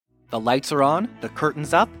The lights are on, the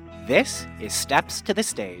curtain's up. This is Steps to the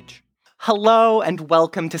Stage. Hello and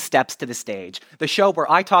welcome to Steps to the Stage, the show where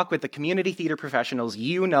I talk with the community theater professionals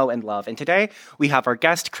you know and love. And today we have our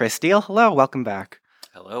guest, Chris Diehl. Hello, welcome back.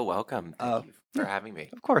 Hello, welcome. Thank you for having me.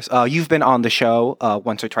 Of course. You've been on the show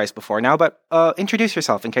once or twice before now, but introduce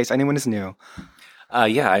yourself in case anyone is new.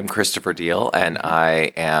 I'm Christopher Diehl, and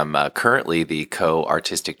I am currently the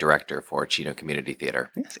co-artistic director for Chino Community Theater.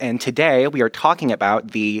 Yes, and today we are talking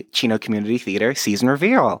about the Chino Community Theater season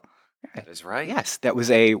reveal. That is right. Yes, that was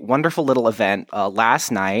a wonderful little event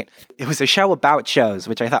last night. It was a show about shows,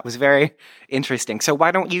 which I thought was very interesting. So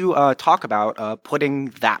why don't you talk about putting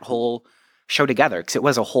that whole show together, because it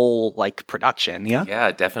was a whole production. Yeah,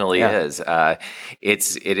 it definitely is.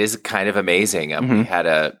 It is kind of amazing. We had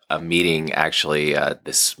a meeting actually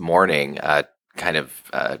this morning,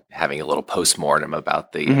 having a little postmortem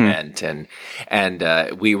about the event,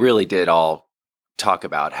 and we really did all talk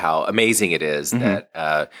about how amazing it is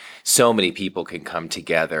that so many people can come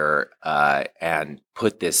together and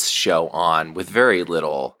put this show on with very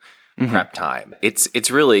little prep time. It's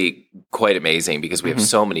really quite amazing because we have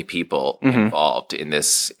so many people involved in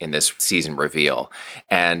this season reveal.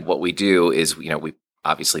 And what we do is, we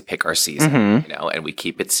obviously pick our season, and we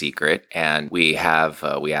keep it secret. And we have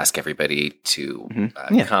we ask everybody to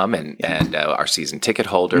come and our season ticket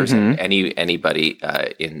holders and anybody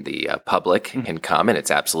in the public can come, and it's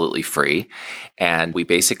absolutely free. And we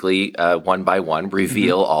basically one by one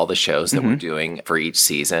reveal all the shows that we're doing for each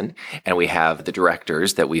season, and we have the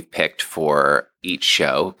directors that we've picked for each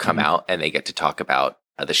show come out, and they get to talk about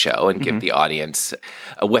the show and give the audience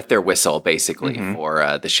a wet their whistle, basically,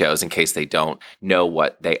 for the shows in case they don't know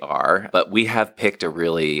what they are. But we have picked a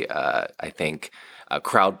really, I think, a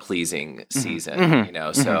crowd-pleasing season,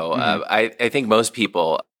 So I think most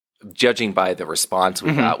people, judging by the response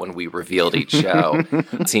we got when we revealed each show,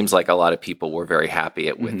 it seems like a lot of people were very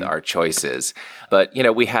happy with our choices. But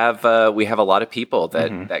we have a lot of people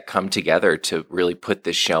that come together to really put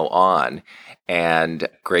this show on. And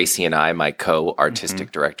Gracie and I, my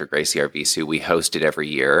co-artistic director, Gracie Arvisu, we host it every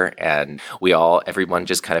year, and everyone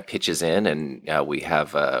just kind of pitches in, and we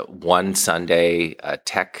have one Sunday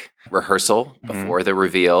tech rehearsal before the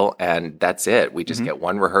reveal, and that's it. We just get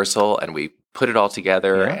one rehearsal, and we put it all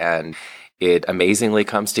together, and it amazingly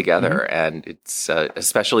comes together. And it's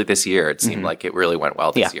especially this year, it seemed like it really went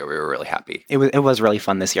well this year. We were really happy. It was really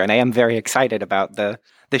fun this year, and I am very excited about the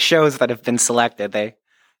shows that have been selected.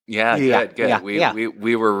 Good.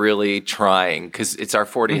 We were really trying, because it's our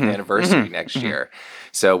 40th anniversary next year.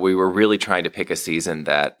 So we were really trying to pick a season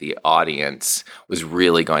that the audience was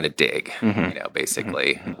really going to dig.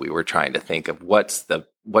 Basically, we were trying to think of what's the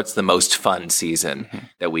most fun season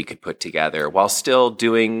that we could put together while still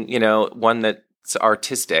doing, one that's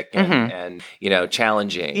artistic and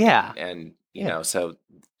challenging. Yeah. And, so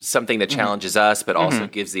something that challenges us, but also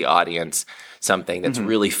gives the audience something that's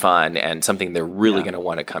really fun and something they're really going to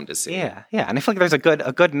want to come to see. Yeah, yeah. And I feel like there's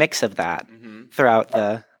a good mix of that throughout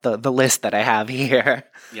the list that I have here.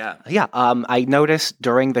 Yeah. Yeah. I noticed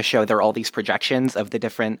during the show there are all these projections of the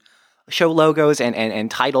different show logos and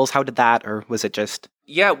titles. How did that, or was it just?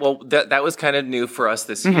 Yeah, well, that was kind of new for us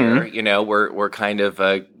this year. We're kind of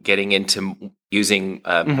getting into using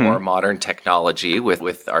more modern technology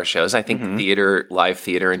with our shows. I think live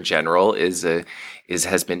theater in general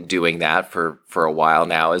has been doing that for a while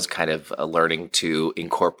now, is kind of learning to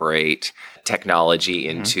incorporate technology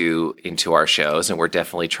into our shows, and we're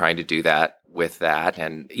definitely trying to do that with that.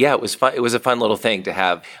 And yeah, it was fun. It was a fun little thing to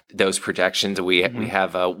have those projections. We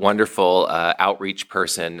have a wonderful outreach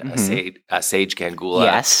person, Sage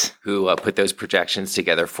Gangula, who put those projections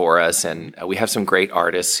together for us. And we have some great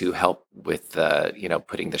artists who help with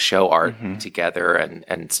putting the show art together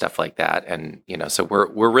and stuff like that. And so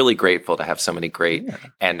we're really grateful to have so many great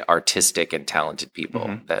and artistic and talented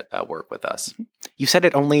people that work with us. You said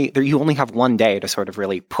you only have one day to sort of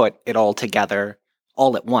really put it all together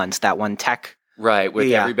all at once, that one tech. Right, with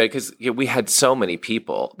everybody, because we had so many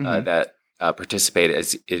people that participated.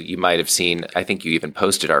 As you might have seen, I think you even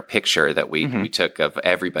posted our picture that we took of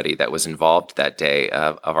everybody that was involved that day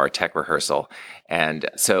of our tech rehearsal. And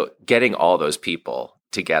so getting all those people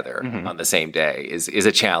together on the same day is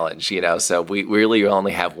a challenge, so we really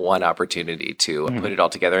only have one opportunity to put it all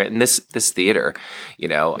together. And this theater,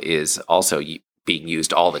 is also being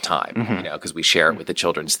used all the time, because we share it with the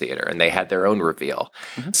Children's Theater, and they had their own reveal.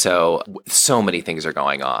 So many things are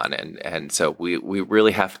going on, and so we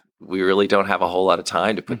really don't have a whole lot of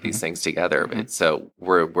time to put these things together. So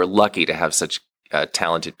we're lucky to have such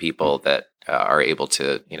talented people that are able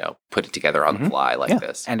to, put it together on the fly like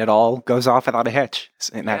this. And it all goes off without a hitch.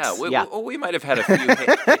 And We might have had a few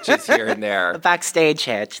hitches here and there. A backstage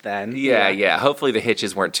hitch, then. Yeah. Hopefully the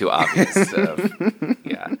hitches weren't too obvious. To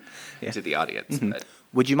the audience. But.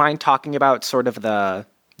 Would you mind talking about sort of the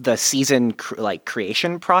season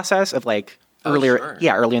creation process of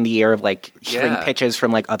early in the year of hearing pitches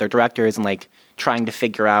from other directors and trying to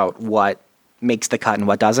figure out what makes the cut and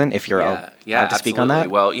what doesn't, if you're allowed to speak on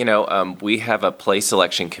that? Well, we have a play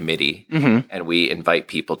selection committee, and we invite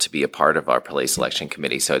people to be a part of our play selection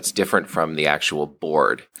committee. So it's different from the actual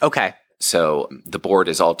board. Okay. So the board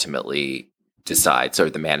is ultimately decides,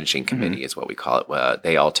 or the managing committee is what we call it.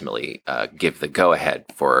 They ultimately give the go-ahead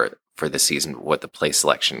for the season, what the play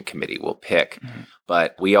selection committee will pick.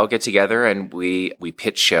 But we all get together and we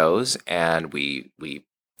pitch shows, and we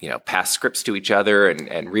pass scripts to each other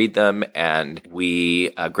and read them. And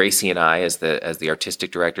we, Gracie and I, as the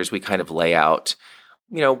artistic directors, we kind of lay out,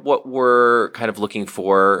 what we're kind of looking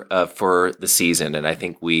for the season. And I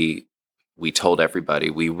think we told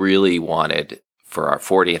everybody we really wanted for our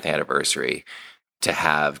 40th anniversary to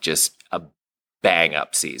have just a bang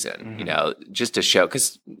up season, just to show,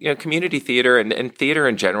 because, community theater and theater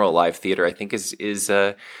in general, live theater, I think is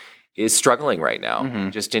struggling right now,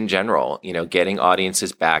 just in general, getting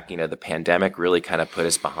audiences back. The pandemic really kind of put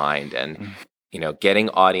us behind, and, getting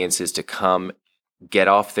audiences to come get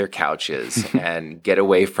off their couches and get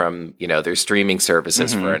away from, their streaming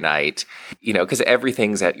services for a night, because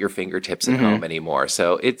everything's at your fingertips at home anymore.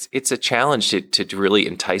 So it's a challenge to really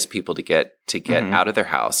entice people to get out of their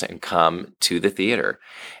house and come to the theater.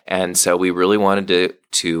 And so we really wanted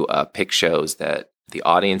to pick shows that the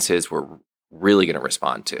audiences were really going to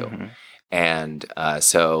respond to. And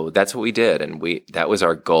so that's what we did. And that was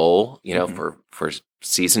our goal, for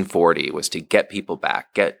season 40, was to get people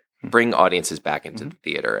back, bring audiences back into the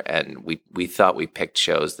theater. And we thought we picked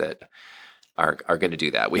shows that are going to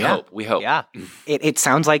do that. We hope. Yeah. It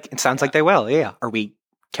sounds like they will. Yeah.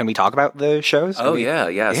 Can we talk about the shows? Oh,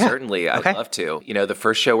 yeah, certainly. I'd love to. The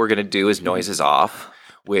first show we're going to do is Noises Off,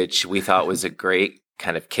 which we thought was a great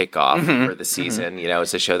kind of kickoff for the season.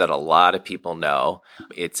 It's a show that a lot of people know.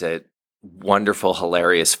 It's a wonderful,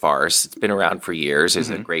 hilarious farce. It's been around for years. It's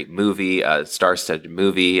a great movie, a star-studded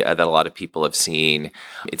movie that a lot of people have seen.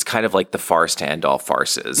 It's kind of like the farce to end all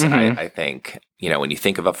farces. I think, when you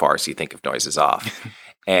think of a farce, you think of Noises Off.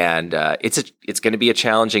 And it's going to be a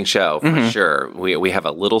challenging show for sure. We have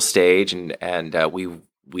a little stage, and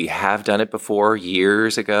we have done it before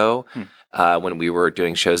years ago. When we were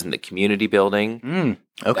doing shows in the community building.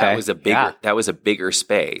 Okay. That was a bigger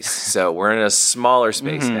space. So we're in a smaller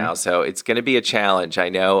space now. So it's going to be a challenge. I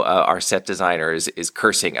know our set designer is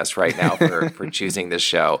cursing us right now for choosing this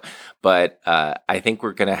show. But I think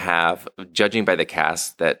we're going to have, judging by the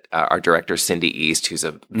cast, that our director, Cindy East, who's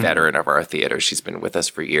a veteran of our theater, she's been with us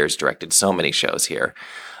for years, directed so many shows here.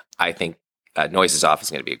 I think Noises Off is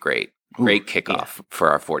going to be a great kickoff for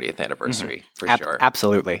our 40th anniversary, for sure.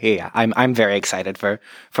 Absolutely. Yeah. I'm very excited for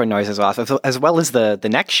Noises Off, as well as the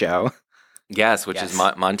next show. Yes, which is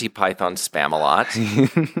Monty Python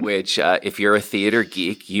Spamalot, which, if you're a theater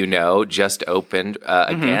geek, just opened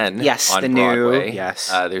again on Broadway.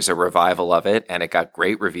 There's a revival of it, and it got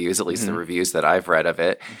great reviews, at least the reviews that I've read of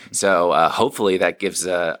it. So hopefully that gives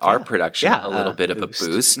our production a little bit of a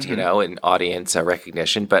boost, in audience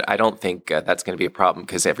recognition. But I don't think that's going to be a problem,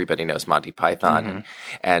 because everybody knows Monty Python,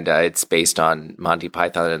 and it's based on Monty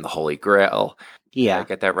Python and the Holy Grail. Yeah. Did I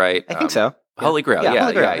get that right? I think so. Holy Grail,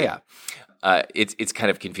 yeah. It's kind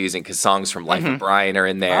of confusing because songs from Life of Brian are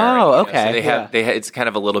in there. Oh, okay. So it's kind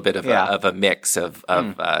of a little bit of a mix of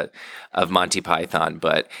Monty Python,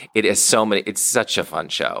 but it is so many. It's such a fun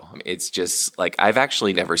show. It's just I've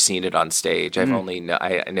actually never seen it on stage. I've only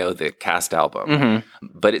I know the cast album,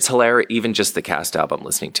 but it's hilarious. Even just the cast album,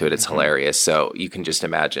 listening to it, it's hilarious. So you can just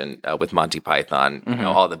imagine with Monty Python,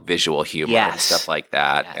 all the visual humor and stuff like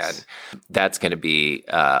that, and that's going to be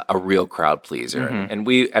a real crowd pleaser. And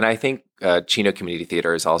I think. Chino Community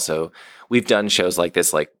Theater is also, we've done shows like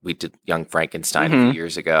this, like we did Young Frankenstein a few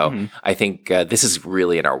years ago. I think this is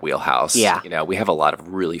really in our wheelhouse. Yeah. We have a lot of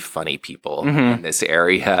really funny people in this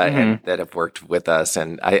area and that have worked with us.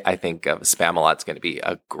 And I think Spamalot's going to be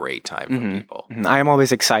a great time for people. I am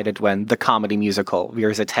always excited when the comedy musical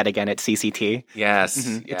rears its head again at CCT.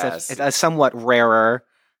 Yes. It's a somewhat rarer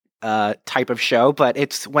type of show, but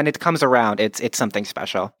it's when it comes around, it's something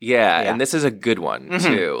special. Yeah, and this is a good one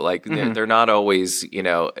too. They're not always,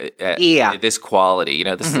 at this quality.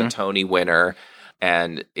 This is a Tony winner,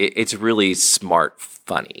 and it's really smart,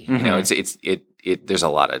 funny. there's a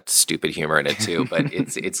lot of stupid humor in it too, but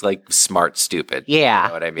it's like smart stupid. Yeah. You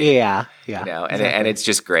know what I mean? Yeah. And Exactly. it's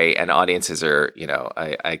just great. And audiences are,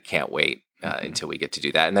 I can't wait until we get to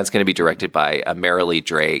do that. And that's going to be directed by Marilee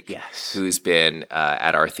Drake, Yes. who's been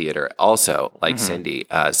at our theater also, like Cindy,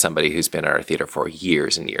 somebody who's been at our theater for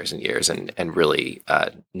years and years and years and really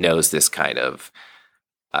knows this kind of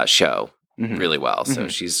show really well. So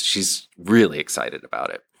she's really excited about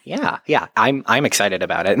it. Yeah. I'm excited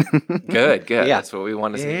about it. Good. Yeah. That's what we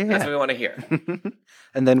want to see. Yeah. That's what we want to hear.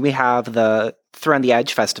 And then we have the Throw on the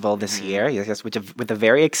Edge Festival this year, yes, with a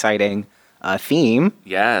very exciting theme.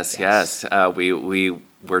 Yes.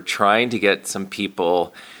 We're trying to get some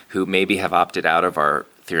people who maybe have opted out of our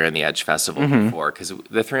Three on the Edge Festival before, because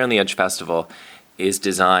the Three on the Edge Festival is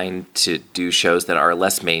designed to do shows that are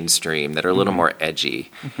less mainstream, that are a little more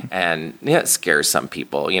edgy, and it scares some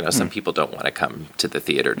people. Some people don't want to come to the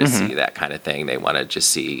theater to see that kind of thing. They want to just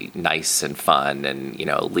see nice and fun and,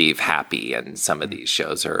 leave happy. And some of these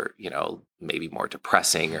shows are, maybe more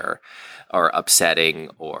depressing or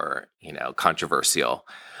upsetting or, controversial.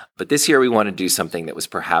 But this year we want to do something that was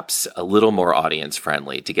perhaps a little more audience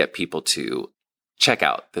friendly to get people to check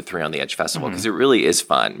out the Three on the Edge Festival, because it really is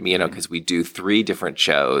fun, because we do 3 different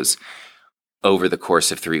shows over the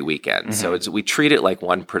course of 3 weekends. So we treat it like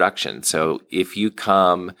one production. So if you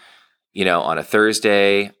come, on a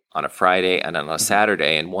Thursday, on a Friday, and on a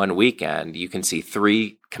Saturday in one weekend, you can see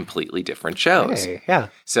 3 completely different shows. Hey, yeah.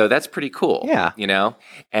 So that's pretty cool. Yeah.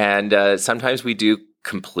 And sometimes we do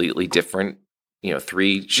completely different,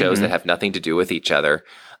 3 shows that have nothing to do with each other.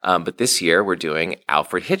 But this year we're doing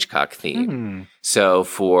Alfred Hitchcock theme. So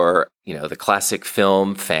for, the classic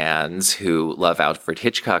film fans who love Alfred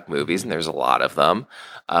Hitchcock movies, and there's a lot of them,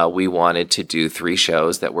 we wanted to do 3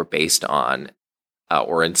 shows that were based on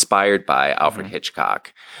or inspired by Alfred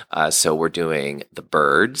Hitchcock. So we're doing The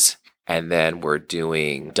Birds, and then we're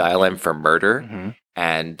doing Dial M for Murder,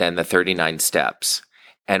 and then The 39 Steps.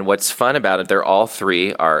 And what's fun about it, they're all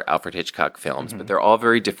 3 are Alfred Hitchcock films, but they're all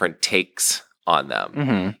very different takes on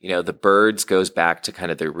them. The Birds goes back to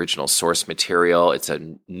kind of the original source material. It's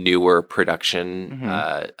a newer production.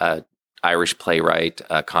 Irish playwright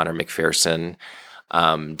Conor McPherson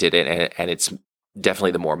did it, and it's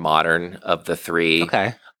definitely the more modern of the 3.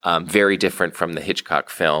 Okay. Very different from the Hitchcock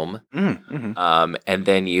film. And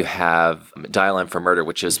then you have Dial M for Murder,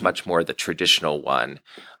 which is much more the traditional one,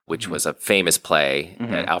 which was a famous play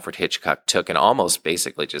that Alfred Hitchcock took and almost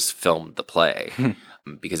basically just filmed the play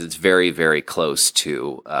because it's very, very close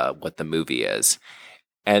to what the movie is.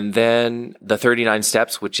 And then the 39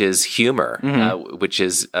 Steps, which is humor, which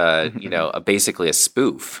is basically a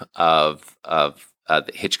spoof of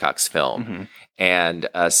Hitchcock's film, and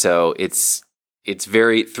so it's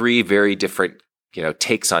 3 very different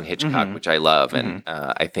takes on Hitchcock, which I love, and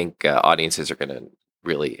I think audiences are going to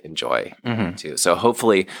really enjoy too. So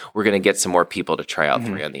hopefully we're going to get some more people to try out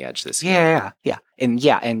Three on the Edge this year. Yeah.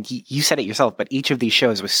 And you said it yourself, but each of these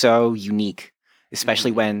shows was so unique,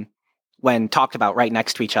 especially when talked about right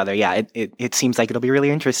next to each other. Yeah, it seems like it'll be really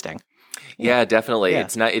interesting. Yeah, definitely. Yeah.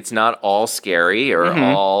 It's not all scary or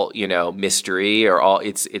all, mystery or all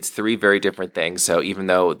it's 3 very different things. So even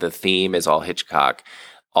though the theme is all Hitchcock,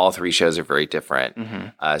 all 3 shows are very different.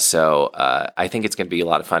 So I think it's going to be a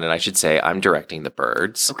lot of fun. And I should say I'm directing The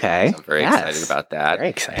Birds. Okay. So I'm very excited about that. Very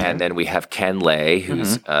excited. And then we have Ken Lay,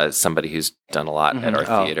 who's somebody who's done a lot at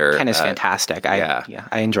our theater. Ken is fantastic. I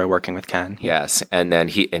enjoy working with Ken. Yes. And then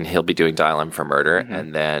he'll be doing Dial M for Murder.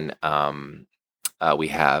 And then we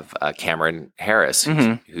have Cameron Harris,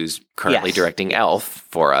 who's currently directing Elf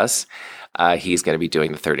for us. He's going to be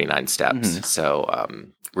doing the 39 Steps. So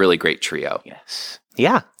really great trio. Yes.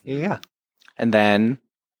 Yeah. And then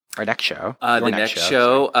our next show. The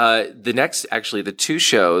 2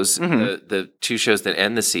 shows, the 2 shows that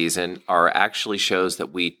end the season are actually shows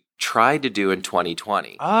that we tried to do in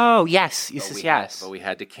 2020. Oh, yes. But we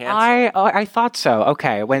had to cancel. I thought so.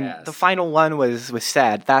 Okay. When the final one was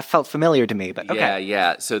said, that felt familiar to me, but okay.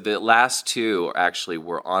 Yeah. So the last 2 actually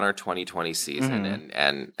were on our 2020 season.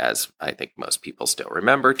 And as I think most people still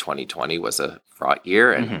remember, 2020 was a fraught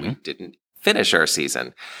year and we didn't finish our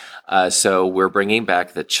season. So we're bringing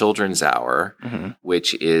back the Children's Hour,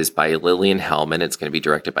 which is by Lillian Hellman. It's going to be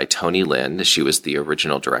directed by Tony Lind. She was the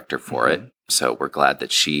original director for it. So we're glad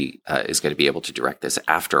that she is going to be able to direct this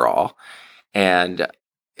after all. And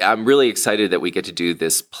I'm really excited that we get to do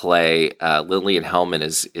this play. Lillian Hellman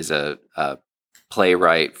is a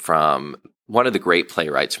playwright from one of the great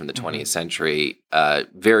playwrights from the 20th century.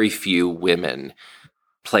 Very few women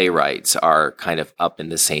playwrights are kind of up in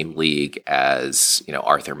the same league as,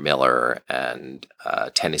 Arthur Miller and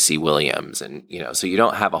Tennessee Williams. And, so you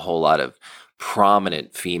don't have a whole lot of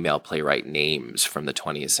prominent female playwright names from the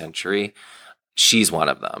 20th century. She's one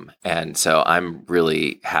of them. And so I'm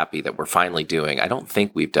really happy that we're finally doing, I don't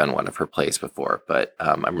think we've done one of her plays before, but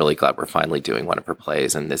I'm really glad we're finally doing one of her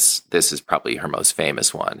plays. And this is probably her most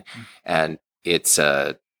famous one. And it's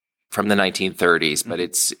from the 1930s, but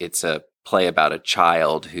it's a play about a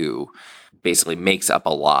child who basically makes up a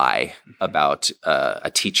lie about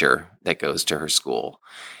a teacher that goes to her school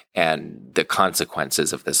and the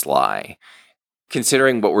consequences of this lie.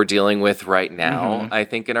 Considering what we're dealing with right now, I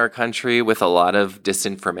think in our country with a lot of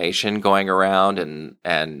disinformation going around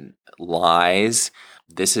and lies,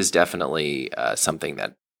 this is definitely something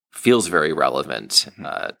that feels very relevant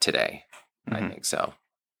today. I think so.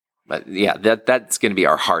 But yeah, that's going to be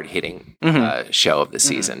our hard-hitting show of the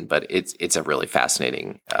season. But it's a really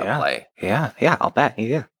fascinating play. Yeah, I'll bet.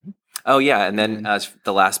 Yeah. Oh, yeah. And then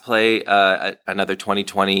the last play, another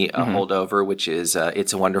 2020 holdover, which is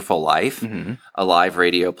It's a Wonderful Life, a live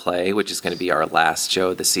radio play, which is going to be our last show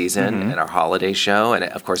of the season and our holiday show. And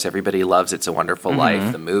of course, everybody loves It's a Wonderful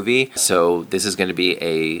Life, the movie. So this is going to be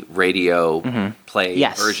a radio play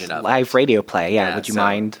version of live radio play. Yeah. Would you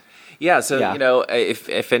mind? Yeah, so,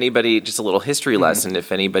 if anybody, just a little history lesson,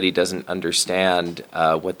 if anybody doesn't understand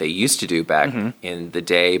what they used to do back in the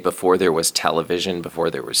day before there was television, before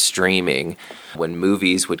there was streaming, when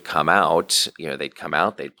movies would come out, they'd come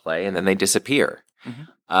out, they'd play, and then they'd disappear.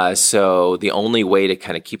 So the only way to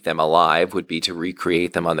kind of keep them alive would be to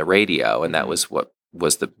recreate them on the radio, and that was what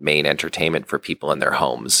was the main entertainment for people in their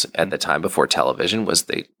homes at the time before television was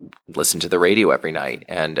they listened to the radio every night,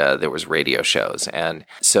 and there was radio shows. And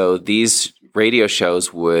so these radio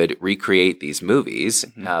shows would recreate these movies,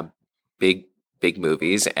 big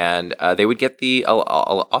movies, and they would get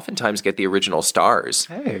oftentimes get the original stars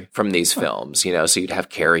from these films, so you'd have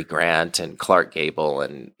Cary Grant and Clark Gable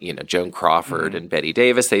and, Joan Crawford and Bette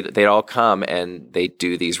Davis. They'd all come and they'd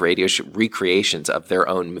do these radio recreations of their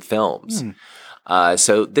own films.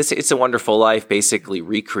 So this It's a Wonderful Life basically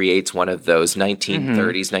recreates one of those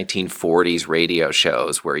 1930s, 1940s radio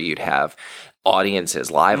shows where you'd have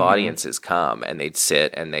live audiences come, and they'd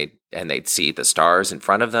sit and they'd see the stars in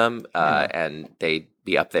front of them, and they'd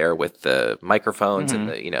be up there with the microphones and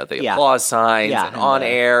the applause signs and on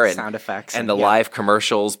air and sound effects and the live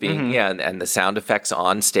commercials being and the sound effects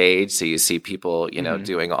on stage. So you see people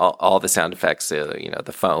doing all the sound effects,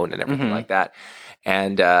 the phone and everything like that.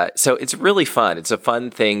 And so it's really fun. It's a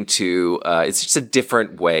fun thing to. It's just a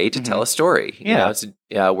different way to tell a story.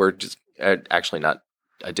 We're just actually not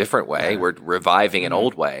a different way. We're reviving an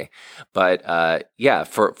old way, but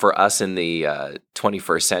for us in the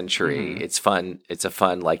 21st century, it's fun. It's a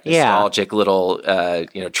fun, nostalgic little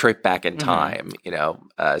trip back in time.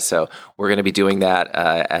 So we're going to be doing that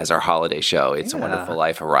as our holiday show. It's a Wonderful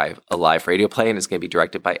Life, a live radio play, and it's going to be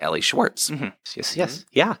directed by Ellie Schwartz. Yes.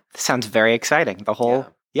 Yeah, sounds very exciting. The whole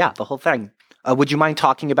thing. Would you mind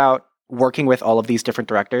talking about working with all of these different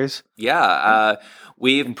directors? Yeah.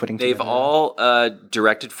 They've all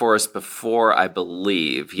directed for us before, I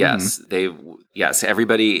believe. Yes,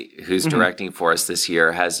 everybody who's directing for us this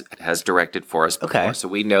year has directed for us before, so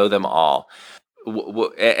we know them all.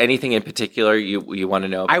 Anything in particular you want to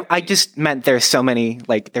know about? I just meant there's so many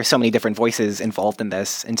different voices involved in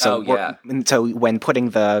this, and so when putting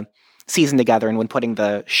the season together and when putting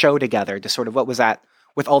the show together, just sort of what was that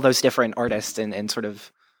with all those different artists and sort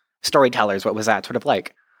of storytellers? What was that sort of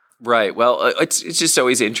like? Right. Well, it's just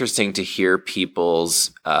always interesting to hear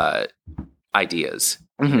people's ideas,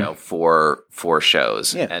 for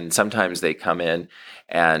shows, and sometimes they come in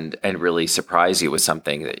and really surprise you with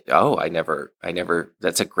something that I never.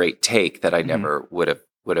 That's a great take that I never would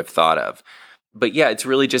have thought of. But yeah, it's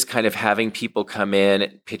really just kind of having people come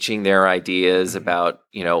in, pitching their ideas about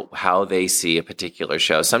how they see a particular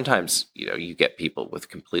show. Sometimes you get people with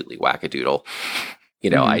completely wackadoodle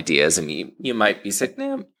ideas, and you might be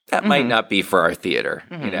saying, that might not be for our theater,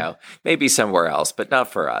 maybe somewhere else, but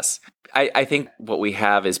not for us. I think what we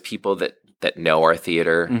have is people that know our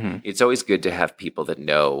theater. It's always good to have people that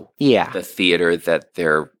know the theater that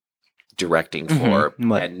they're directing for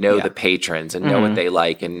and know the patrons and know what they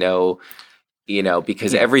like and know,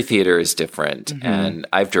 because every theater is different. And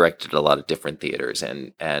I've directed a lot of different theaters,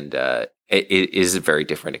 and it is a very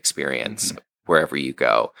different experience wherever you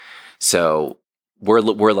go. So we're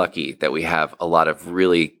lucky that we have a lot of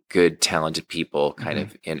really good, talented people kind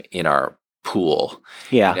of in our pool,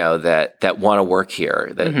 that want to work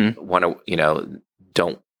here, that want to,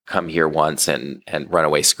 don't come here once and run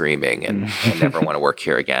away screaming and never want to work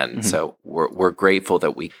here again. So we're grateful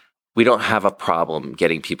that we don't have a problem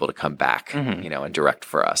getting people to come back, and direct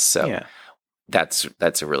for us. So that's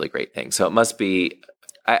a really great thing. So it must be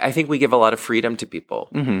I think we give a lot of freedom to people.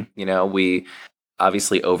 We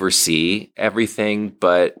obviously oversee everything,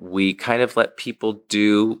 but we kind of let people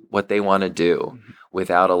do what they want to do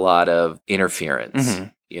without a lot of interference,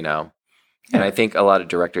 And I think a lot of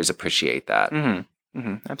directors appreciate that.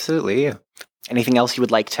 Absolutely. Yeah. Anything else you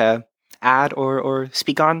would like to add or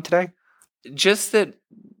speak on today? Just that,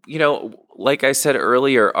 like I said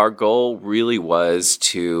earlier, our goal really was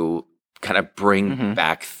to kind of bring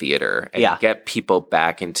back theater and get people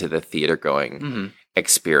back into the theater going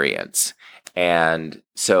experience. And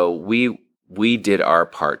so we did our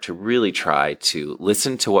part to really try to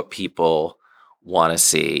listen to what people want to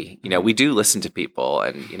see. We do listen to people,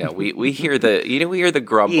 and we hear the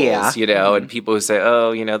grumbles, and people who say,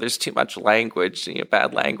 oh, there's too much language,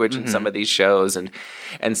 bad language in some of these shows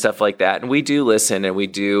and stuff like that. And we do listen, and we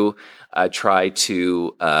do try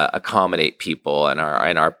to accommodate people and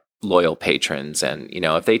our loyal patrons. And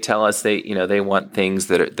if they tell us they want things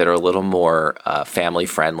that are a little more family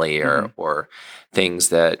friendly or things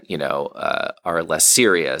that are less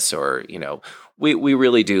serious, or we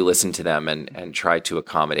really do listen to them and try to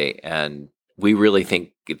accommodate. And we really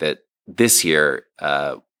think that this year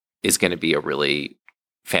is going to be a really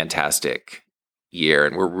fantastic year,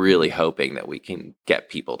 and we're really hoping that we can get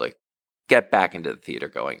people to get back into the theater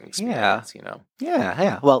going experience.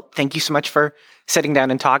 Yeah. Well, thank you so much for sitting down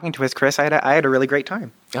and talking to us, Chris. I had a really great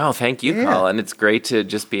time. Oh, thank you, Colin. It's great to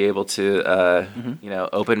just be able to,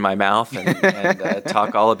 open my mouth and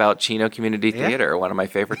talk all about Chino Community Theater, one of my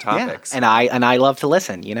favorite topics. And I love to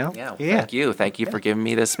listen. Thank you. Thank you for giving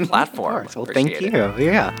me this platform. Well, thank you.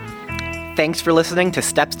 Yeah. Thanks for listening to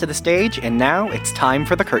Steps to the Stage, and now it's time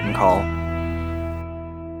for the curtain call.